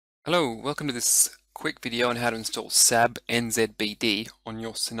Hello, welcome to this quick video on how to install SABnzbd on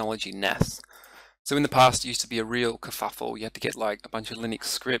your Synology Nas. So in the past it used to be a real kerfuffle. You had to get like a bunch of Linux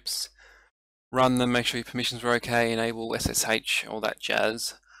scripts, run them, make sure your permissions were okay, enable SSH, all that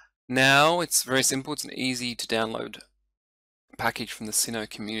jazz. Now it's very simple. It's an easy to download package from the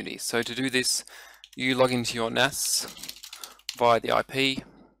synocommunity. So to do this, you log into your NAS via the IP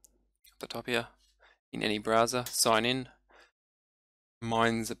at the top here in any browser, sign in.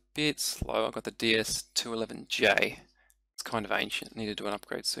 Mine's a bit slow. I've got the DS211J. It's kind of ancient. Need to do an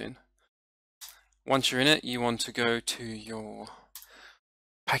upgrade soon. Once you're in it, you want to go to your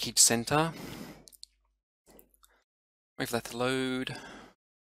package center. Wait for that to load.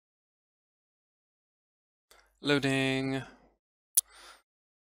 Loading.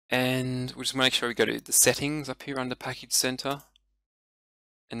 And we'll just make sure we go to the settings up here under package center.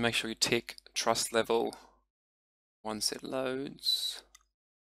 And make sure you tick trust level once it loads.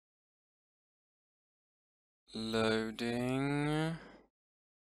 Loading.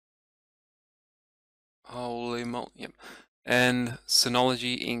 Holy moly, yep. And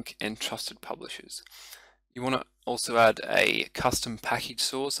Synology Inc. and Trusted Publishers. You want to also add a custom package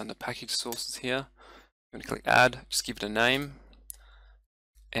source under package sources here. You want to click add, just give it a name,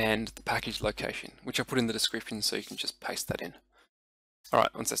 and the package location, which I'll put in the description so you can just paste that in.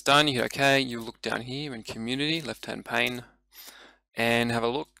 Alright, once that's done, you hit OK, you look down here in Community, left-hand pane, and have a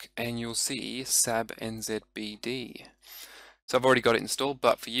look, and you'll see SABnzbd. So I've already got it installed,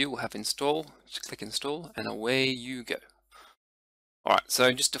 but for you, we'll have install. Just click install, and away you go. Alright,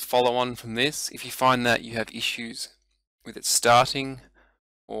 so just to follow on from this, if you find that you have issues with it starting,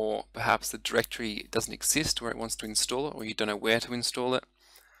 or perhaps the directory doesn't exist where it wants to install it, or you don't know where to install it,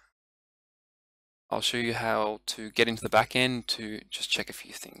 I'll show you how to get into the back end to just check a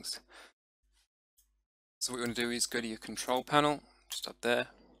few things. So what you want to do is go to your control panel, just up there,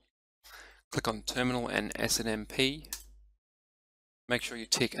 click on Terminal and SNMP, make sure you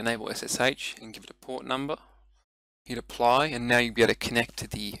tick Enable SSH and give it a port number, hit apply, and now you'll be able to connect to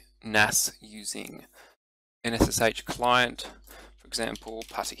the NAS using an SSH client, for example,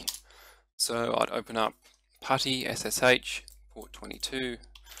 PuTTY. So I'd open up PuTTY SSH, port 22,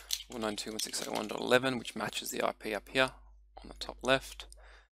 192.168.1.11, which matches the IP up here on the top left.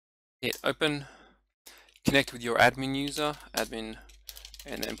 Hit open, connect with your admin user, admin,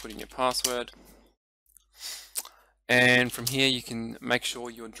 and then put in your password. And from here you can make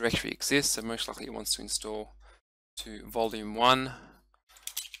sure your directory exists, so most likely it wants to install to volume 1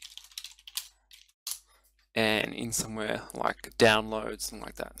 and in somewhere like downloads, something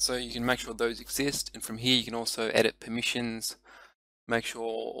like that. So you can make sure those exist, and from here you can also edit permissions, make sure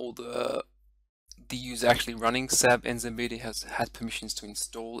all the user actually running SABnzbd has permissions to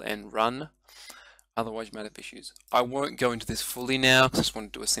install and run. Otherwise you might have issues. I won't go into this fully now because I just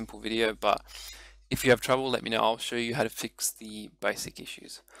want to do a simple video, but if you have trouble, let me know. I'll show you how to fix the basic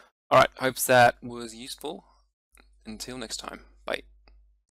issues. Alright, hopes that was useful. Until next time, bye.